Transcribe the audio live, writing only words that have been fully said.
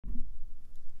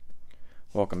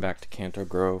Welcome back to Canto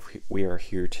Grove. We are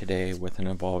here today with an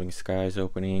Evolving Skies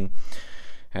opening.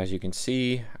 As you can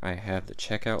see, I have the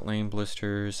checkout lane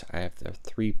blisters, I have the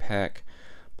 3-pack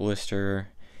blister,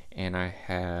 and I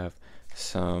have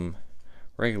some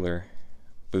regular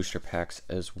booster packs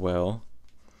as well.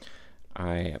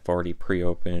 I have already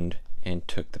pre-opened and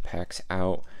took the packs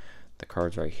out. The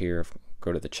cards right here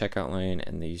go to the checkout lane,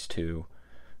 and these two,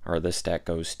 or this stack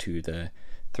goes to the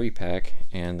 3-pack,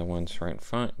 and the ones right in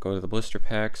front go to the blister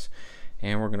packs.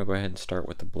 And we're going to go ahead and start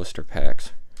with the blister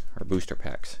packs, or booster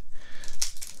packs.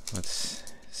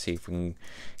 Let's see if we can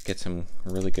get some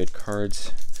really good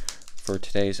cards for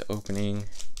today's opening.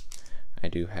 I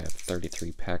do have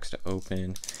 33 packs to open,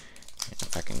 and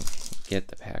if I can get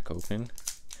the pack open,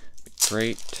 it'd be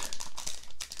great.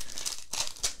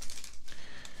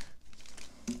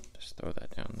 Just throw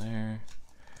that down there.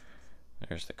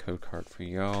 There's the code card for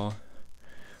y'all.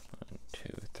 1,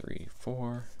 2, 3,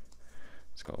 4.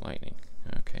 Let's go lightning.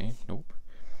 Okay, nope.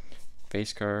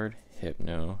 Face card,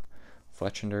 Hypno,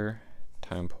 Fletchender,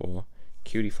 Time Pull,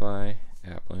 Cutiefly,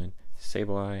 Applin,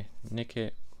 Sableye,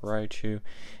 Nickit, Raichu,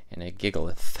 and a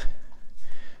Gigalith.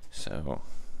 So,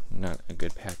 not a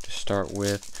good pack to start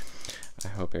with. I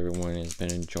hope everyone has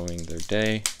been enjoying their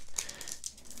day,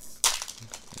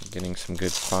 getting some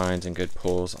good finds and good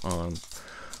pulls on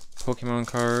Pokemon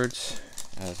cards,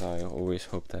 as I always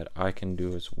hope that I can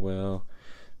do as well.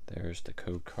 There's the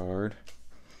code card.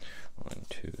 1,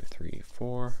 2, 3,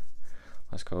 4.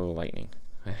 Let's go lightning.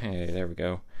 Hey, there we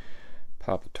go.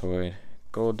 Palpitoid,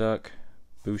 Golduck,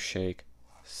 Booshake,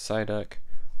 Psyduck,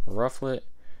 Rufflet,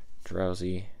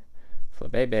 Drowsy,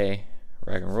 Flabébé,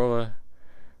 Raggenrola,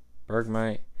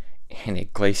 Bergmite, and a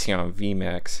Glaceon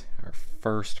VMAX. Our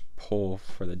first pull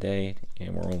for the day,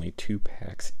 and we're only 2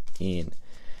 packs in.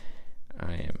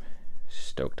 I am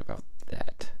stoked about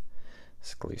that.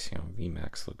 This Glaceon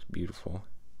VMAX looks beautiful.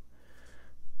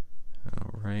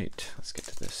 Alright, let's get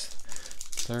to this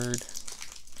third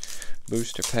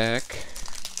booster pack.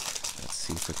 Let's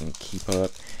see if we can keep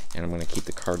up. And I'm going to keep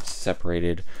the cards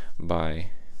separated by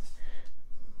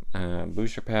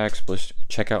booster packs,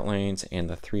 checkout lanes, and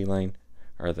the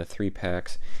 3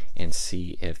 packs, and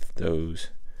see if those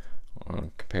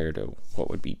compared to what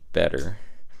would be better.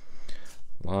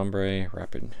 Lombre,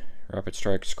 Rapid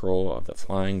Strike, Scroll of the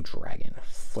Flying Dragon,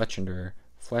 Fletchender,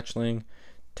 Fletchling,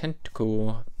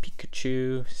 Tentacool,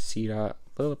 Pikachu, Seedot,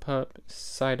 Lillipup,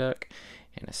 Psyduck,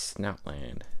 and a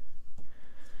Snoutland.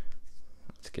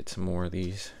 Let's get some more of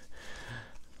these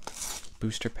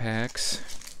booster packs.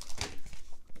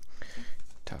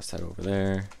 Toss that over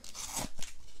there.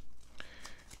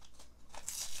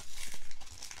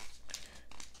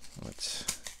 Let's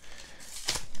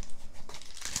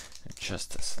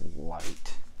adjust this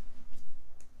light.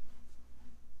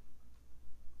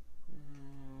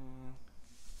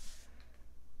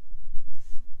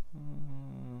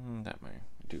 That might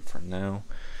do for now.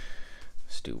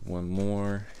 Let's do one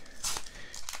more.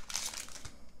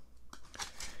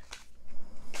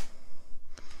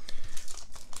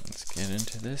 Let's get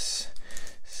into this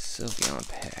Sylveon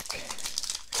pack.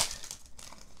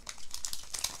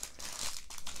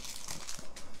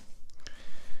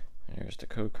 There's the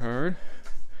code card.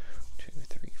 2,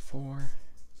 3, 4.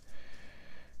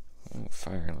 Oh,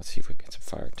 fire. Let's see if we get some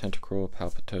fire. Tentacruel,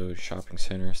 Palpitoad, Shopping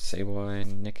Center, Sableye,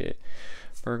 Nickit,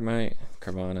 Bergmite,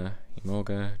 Carvana,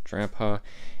 Emolga, Drampa,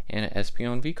 and an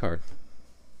Espeon V card.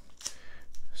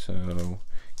 So,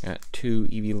 got 2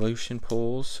 Evolution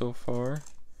pulls so far.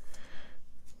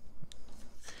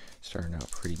 Starting out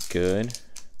pretty good.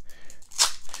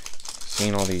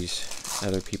 Seeing all these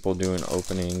other people doing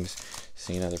openings,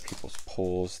 seeing other people's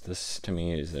pulls, this to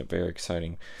me is a very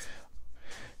exciting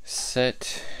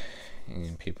set,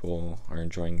 and people are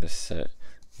enjoying this set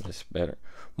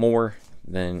more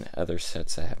than other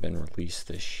sets that have been released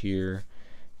this year,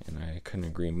 and I couldn't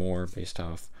agree more based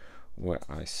off what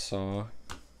I saw.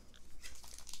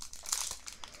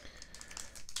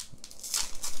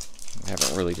 I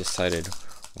haven't really decided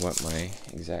what my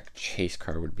exact chase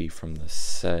card would be from the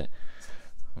set.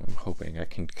 I'm hoping I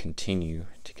can continue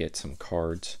to get some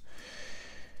cards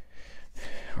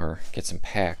or get some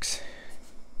packs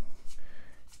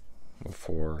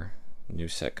before the new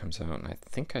set comes out. And I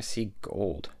think I see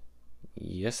gold.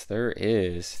 Yes, there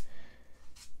is.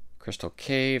 Crystal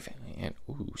Cave and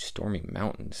ooh, Stormy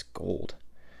Mountains gold.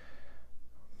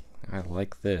 I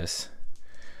like this.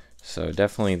 So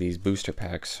definitely these booster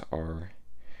packs are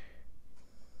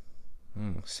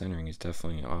centering is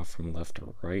definitely off from left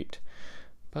to right,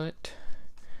 but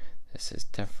this is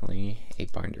definitely a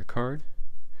binder card.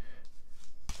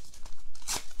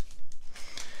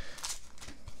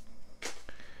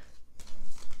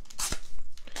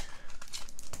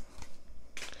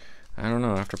 I don't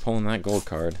know, after pulling that gold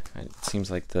card, it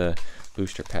seems like the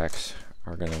booster packs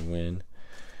are going to win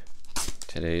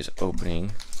today's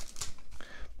opening.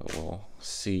 But we'll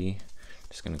see.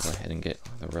 Just going to go ahead and get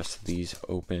the rest of these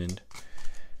opened.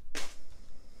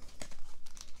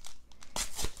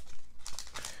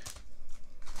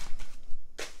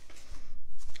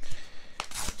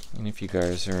 And if you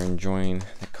guys are enjoying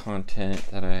the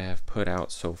content that I have put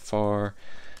out so far,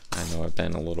 I know I've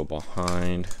been a little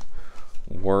behind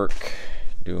work,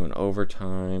 doing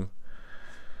overtime,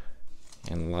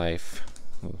 and life.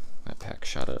 Ooh, that pack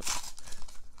shot up.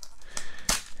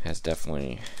 Has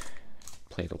definitely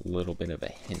played a little bit of a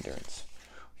hindrance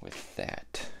with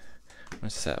that. I'm going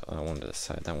to set that one to the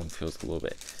side. That one feels a little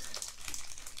bit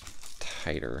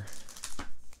tighter.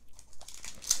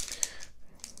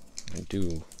 I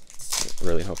do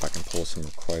really hope I can pull some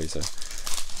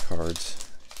Rayquaza cards.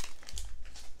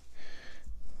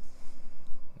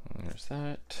 There's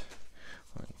that.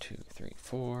 1, 2, 3,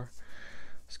 4.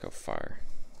 Let's go fire.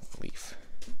 Leaf.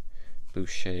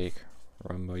 Boost Shake.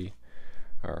 Rumby.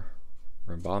 Or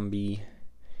Rabombi.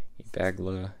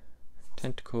 Bagla.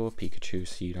 Tentacle. Pikachu.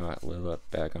 Seedot. Lilip.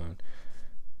 Bagon.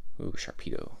 Ooh,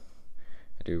 Sharpedo.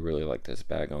 I do really like this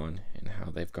Bagon and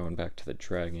how they've gone back to the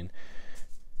dragon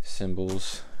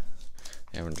symbols.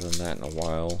 I haven't done that in a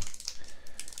while.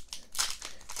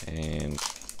 And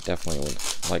definitely would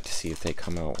like to see if they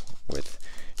come out with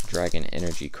dragon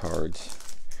energy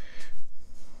cards.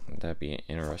 That'd be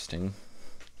interesting.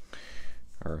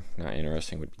 Or not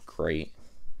interesting, would be great.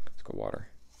 Let's go water.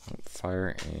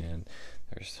 Fire, and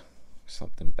there's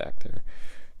something back there.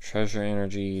 Treasure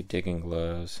energy, digging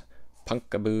gloves,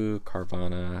 Punkaboo,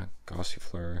 Carvana,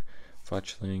 Gossifleur,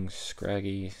 Fletchling,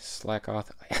 Scraggy,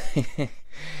 Slackoth.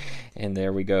 And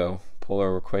there we go. Pull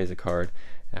our Rayquaza card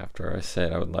after I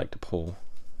said I would like to pull.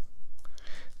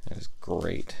 That is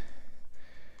great.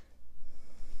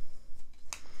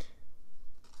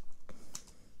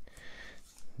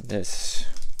 This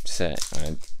set,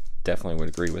 I definitely would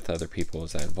agree with other people,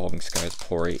 is that Evolving Skies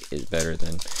pull rate is better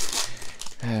than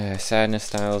Sadness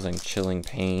Styles and Chilling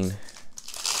Pain.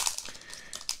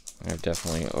 I've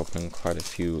definitely opened quite a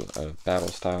few of Battle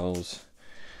Styles.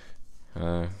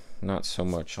 Not so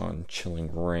much on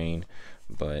Chilling Rain,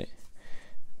 but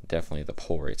definitely the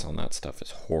pull rates on that stuff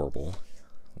is horrible.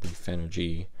 Leaf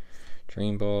Energy,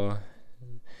 Dream Ball,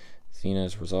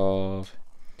 Xena's Resolve,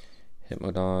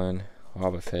 Hypnodon,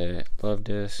 Wobbuffet, Love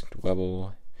Disc,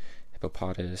 Dwebble,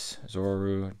 Hippopotas,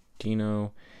 Zoru,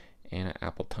 Dino, and an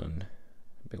Appleton.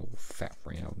 Big old fat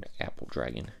round apple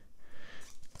dragon.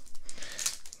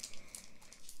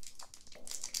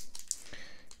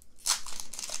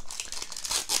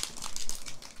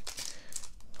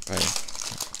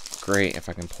 Great if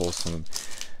I can pull some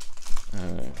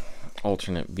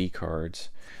alternate B cards.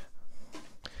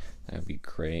 That'd be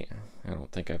great. I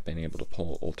don't think I've been able to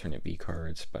pull alternate B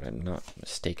cards, but I'm not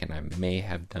mistaken, I may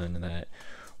have done that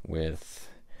with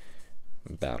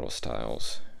Battle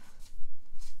Styles.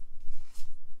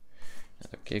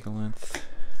 Another Gigalith.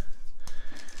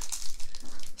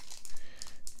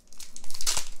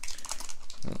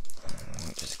 Oh,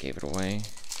 just gave it away.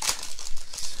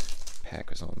 This pack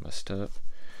was all messed up.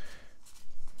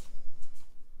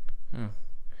 Oh,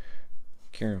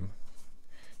 Kirim.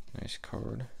 Nice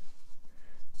card.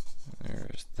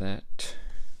 There's that.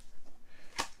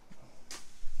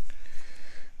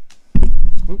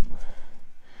 Oop.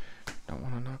 Don't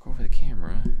want to knock over the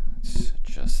camera. Let's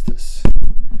adjust this.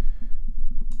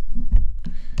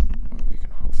 We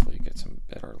can hopefully get some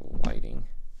better lighting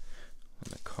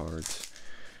on the cards.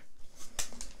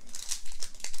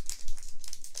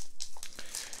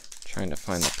 Trying to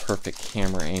find the perfect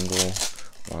camera angle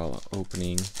while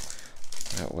opening.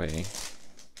 That way,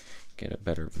 get a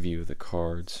better view of the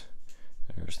cards.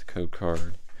 There's the code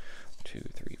card. 2,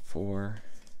 3, 4.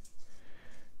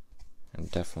 I'm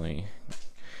definitely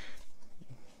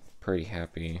pretty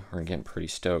happy, or getting pretty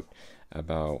stoked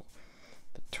about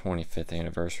the 25th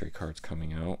anniversary cards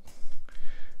coming out.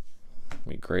 It'd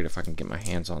be great if I can get my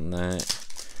hands on that.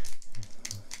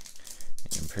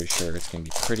 And I'm pretty sure it's going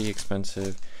to be pretty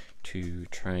expensive to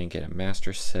try and get a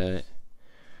master set,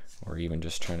 or even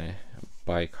just trying to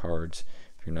buy cards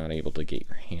if you're not able to get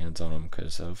your hands on them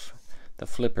because of the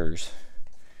flippers.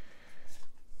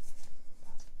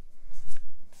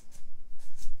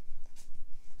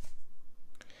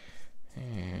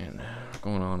 And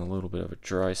going on a little bit of a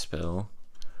dry spell.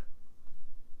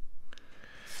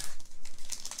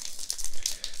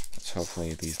 Let's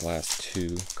hopefully these last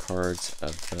two cards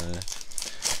of the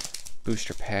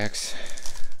booster packs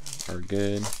are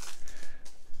good.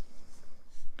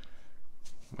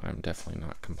 I'm definitely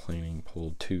not complaining.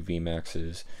 Pulled 2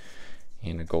 VMAXs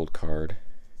and a gold card.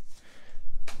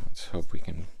 Let's hope we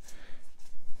can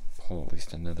pull at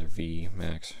least another V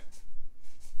max.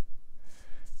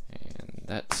 And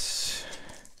that's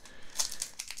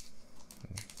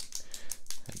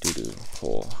a doo-doo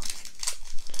pull.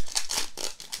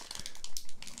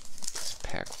 This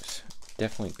pack was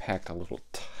definitely packed a little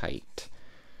tight.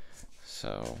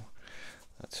 So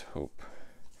let's hope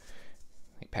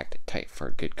they packed it tight for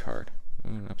a good card.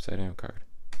 An upside down card.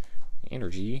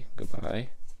 Energy, goodbye.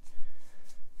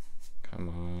 Come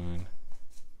on.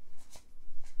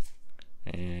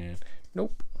 And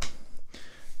nope.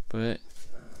 But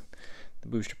the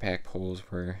booster pack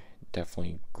pulls were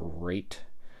definitely great.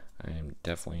 I am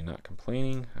definitely not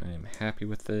complaining. I am happy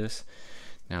with this.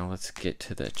 Now let's get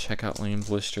to the checkout lane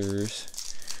blisters.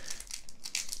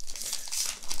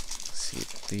 Let's see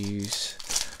if these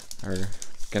are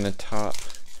gonna top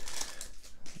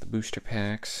the booster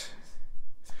packs.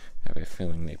 I have a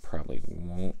feeling they probably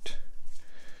won't.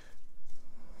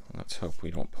 Let's hope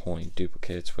we don't pull any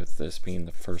duplicates, with this being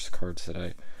the first cards that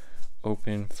I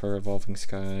open for Evolving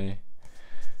Sky.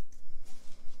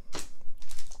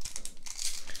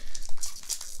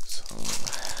 So,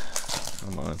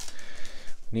 come on.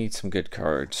 Need some good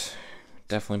cards.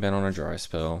 Definitely been on a dry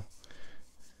spell.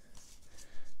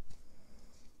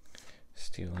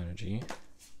 Steel Energy.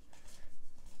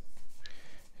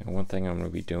 And one thing I'm going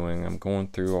to be doing, I'm going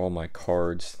through all my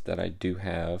cards that I do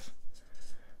have.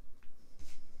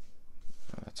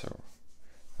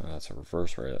 That's a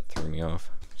reverse rare that threw me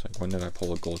off. It's like, when did I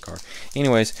pull a gold card?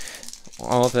 Anyways,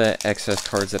 all the excess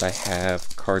cards that I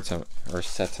have, cards or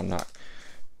sets I'm not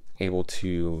able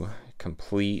to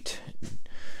complete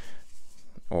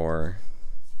or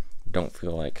don't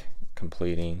feel like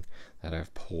completing, that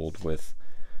I've pulled with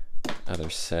other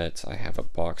sets. I have a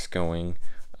box going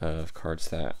of cards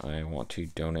that I want to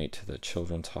donate to the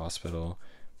Children's Hospital.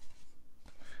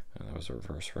 That was a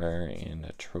reverse rare, and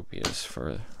a Tropius for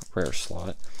a rare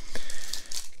slot.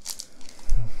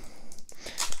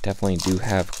 Definitely do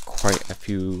have quite a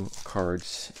few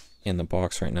cards in the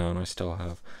box right now, and I still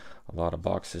have a lot of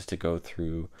boxes to go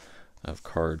through of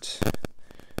cards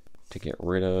to get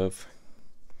rid of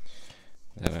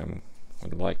that I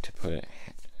would like to put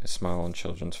a smile on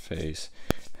children's face,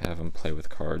 have them play with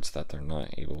cards that they're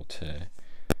not able to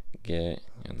get.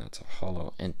 And that's a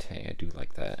Hollow Entei. I do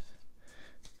like that.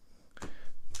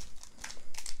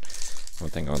 One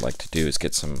thing I would like to do is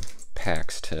get some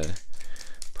packs to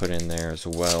put in there as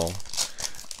well.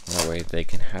 That way they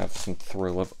can have some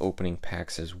thrill of opening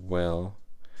packs as well.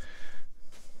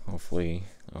 Hopefully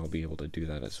I'll be able to do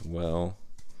that as well.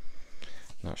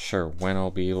 Not sure when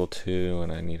I'll be able to,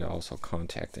 and I need to also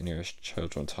contact the nearest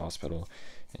Children's Hospital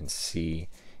and see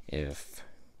if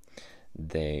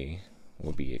they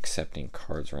will be accepting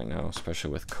cards right now,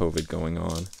 especially with COVID going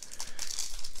on.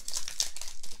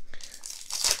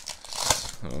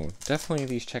 So definitely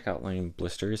these checkout lane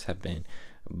blisters have been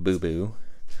boo-boo.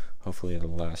 Hopefully the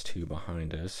last two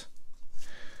behind us,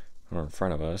 or in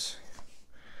front of us,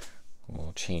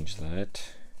 we'll change that.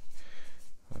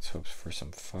 Let's hope for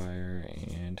some fire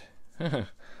and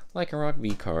like a rock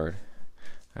V card.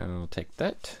 I'll take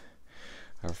that.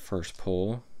 Our first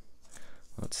pull.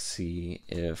 Let's see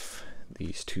if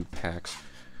these two packs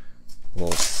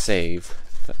will save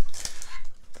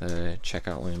the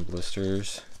checkout lane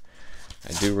blisters.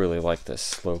 I do really like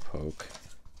this Slowpoke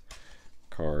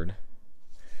card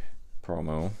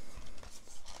promo.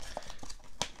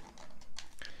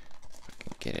 I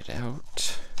can get it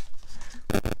out.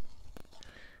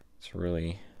 It's a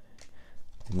really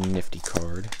nifty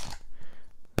card.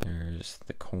 There's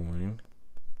the coin.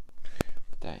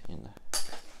 Put that in the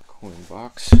coin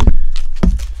box.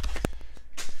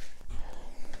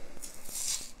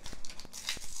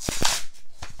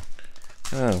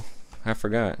 Oh, I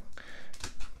forgot.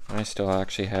 I still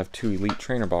actually have 2 Elite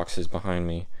Trainer boxes behind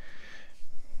me,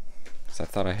 because I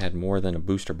thought I had more than a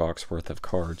booster box worth of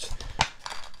cards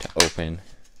to open.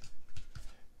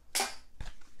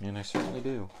 And I certainly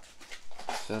do.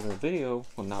 So the video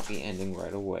will not be ending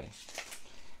right away.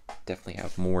 Definitely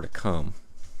have more to come.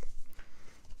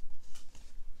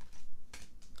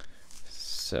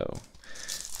 So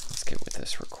let's get with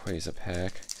this Rayquaza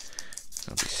pack.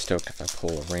 I'll be stoked if I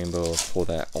pull a rainbow or pull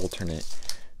that alternate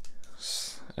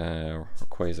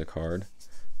Rayquaza card.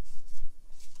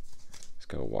 Let's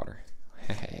go water.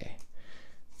 Hey,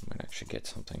 might actually get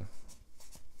something.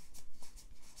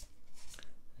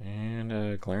 And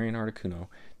Galarian Articuno.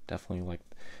 Definitely like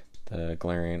the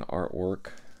Galarian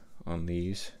artwork on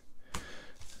these.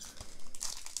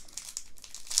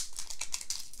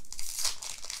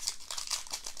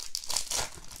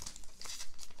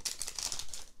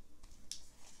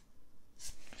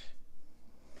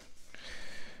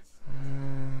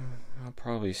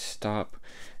 probably stop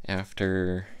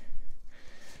after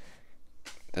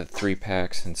the 3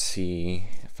 packs and see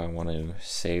if I want to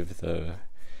save the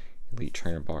Elite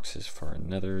Trainer boxes for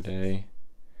another day.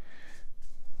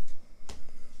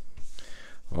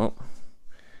 Well,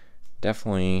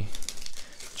 definitely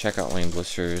checkout lane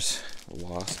blisters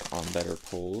lost on better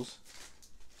pulls.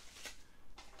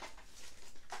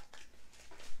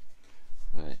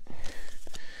 But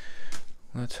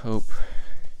let's hope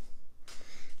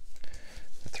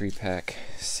the 3-pack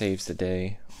saves the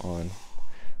day on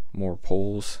more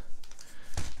pulls.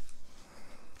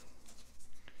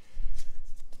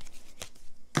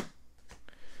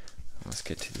 Let's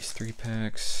get to these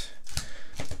 3-packs.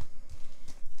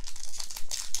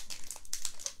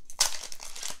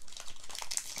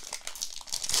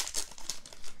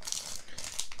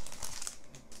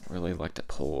 Really like to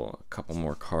pull a couple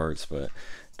more cards, but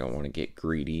don't want to get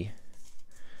greedy.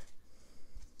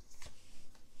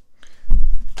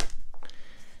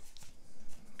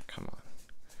 Come on.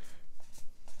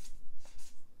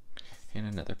 And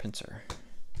another pincer.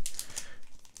 I've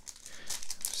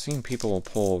seen people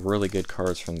pull really good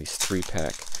cards from these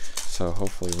 3-pack, so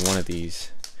hopefully one of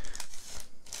these,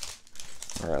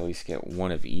 or at least get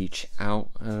one of each out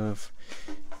of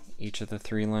each of the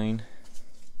 3-lane.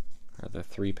 Or the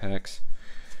 3-packs.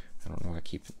 I don't know why I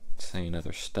keep saying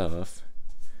other stuff.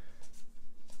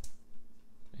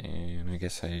 And I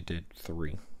guess I did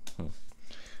 3.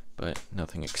 But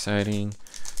nothing exciting.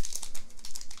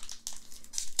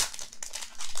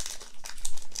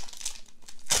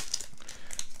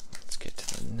 Let's get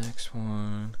to the next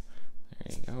one.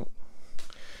 There you go.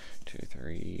 2,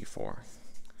 3, 4.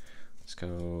 Let's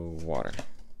go water.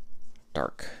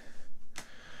 Dark.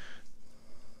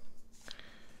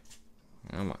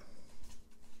 Come on.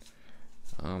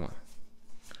 Come on.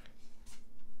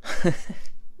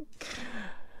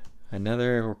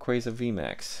 Another Rayquaza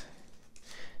VMAX.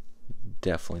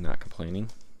 Definitely not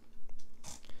complaining.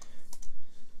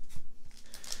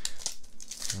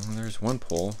 Well, there's one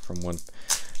pull from one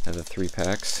of the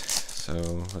 3-packs.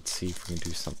 So let's see if we can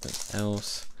do something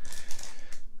else.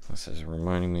 This is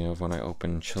reminding me of when I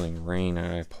opened Chilling Reign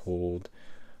and I pulled,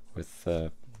 with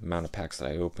the amount of packs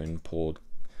that I opened, pulled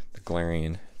the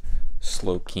Galarian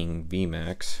Slowking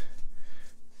VMAX.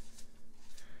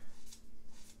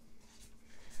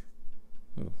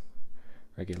 Ooh,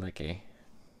 Regieleki.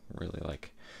 Really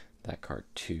like that card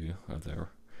too, of the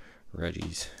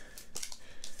Reggies.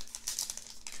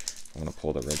 I want to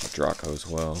pull the Regidraco as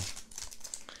well.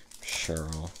 Sure,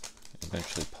 I'll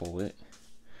eventually pull it.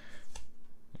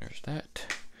 There's that.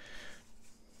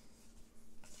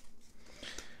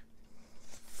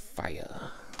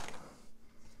 Fire.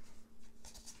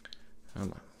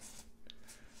 Come on.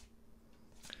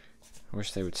 I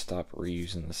wish they would stop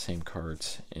reusing the same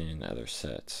cards in other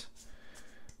sets,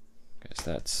 because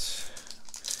that's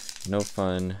no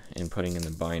fun in putting in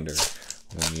the binder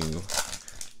when you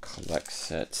collect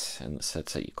sets. And the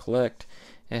sets that you collect,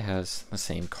 it has the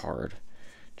same card,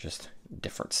 just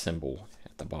different symbol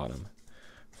at the bottom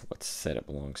for what set it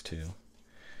belongs to.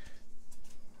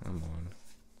 Come on.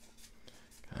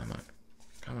 Come on.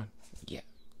 Come on. Yeah.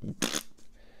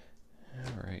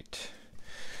 Alright,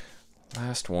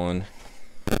 last one.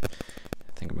 I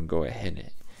think I'm gonna go ahead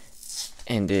and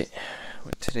end it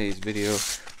with today's video,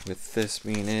 with this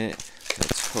being it.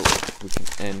 Let's hope we can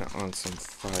end on some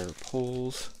fire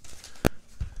pulls.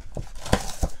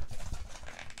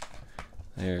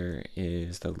 There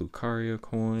is the Lucario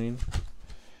coin,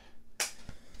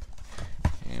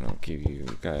 and I'll give you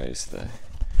guys the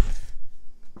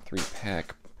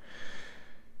 3-pack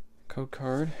code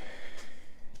card.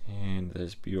 And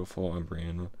this beautiful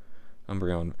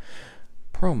Umbreon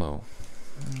promo.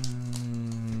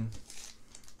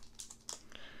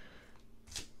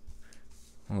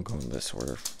 I'll go in this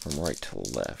order from right to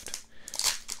left.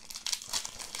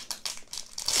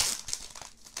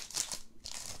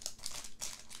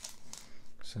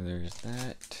 So there's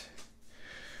that.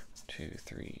 2,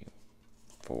 3,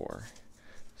 4.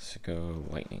 Let's go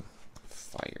lightning.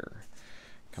 Fire.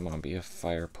 Come on, be a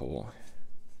fire pull.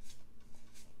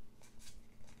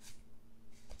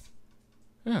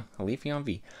 Ah, a Leafeon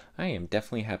V. I am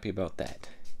definitely happy about that.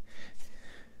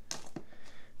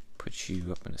 Put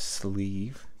you up in a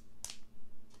sleeve.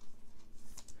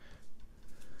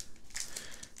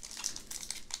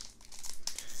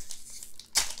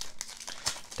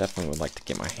 Definitely would like to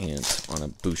get my hands on a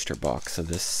booster box of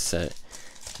this set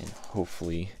and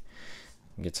hopefully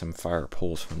get some fire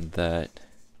pulls from that.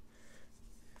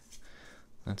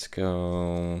 Let's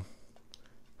go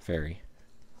Fairy.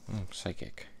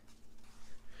 Psychic.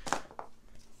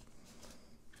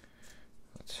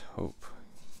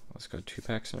 Let's Let's go 2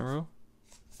 packs in a row.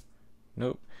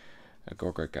 Nope. A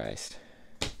Gorgergeist.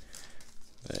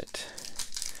 But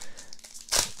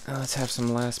let's have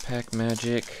some last pack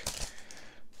magic.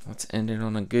 Let's end it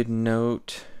on a good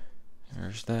note.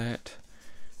 There's that.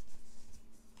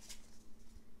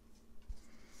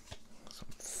 Some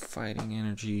fighting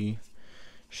energy.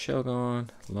 Shelgon,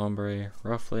 Lombre,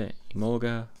 Rufflet,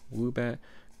 Emolga, Woobat,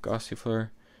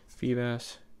 Gossifleur,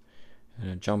 Feebas,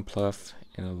 and a Jumpluff,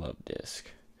 and a Love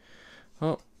Disc.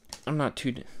 Well, I'm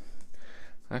actually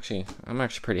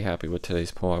pretty happy with today's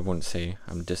pull. I wouldn't say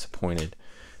I'm disappointed,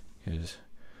 because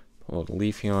pulled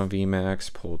Leafeon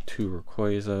VMAX, pulled 2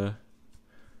 Rayquaza.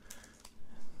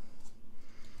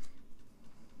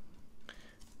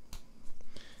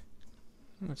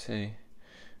 Let's say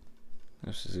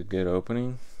this is a good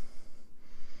opening.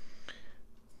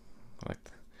 I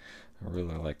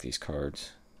really like these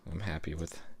cards. I'm happy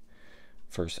with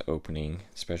first opening,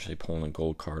 especially pulling a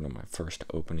gold card on my first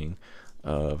opening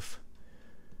of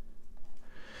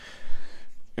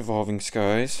Evolving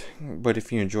Skies. But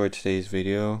if you enjoyed today's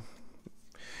video,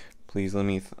 please let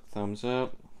me a thumbs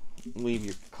up, leave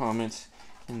your comments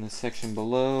in the section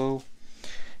below,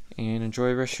 and enjoy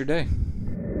the rest of your day.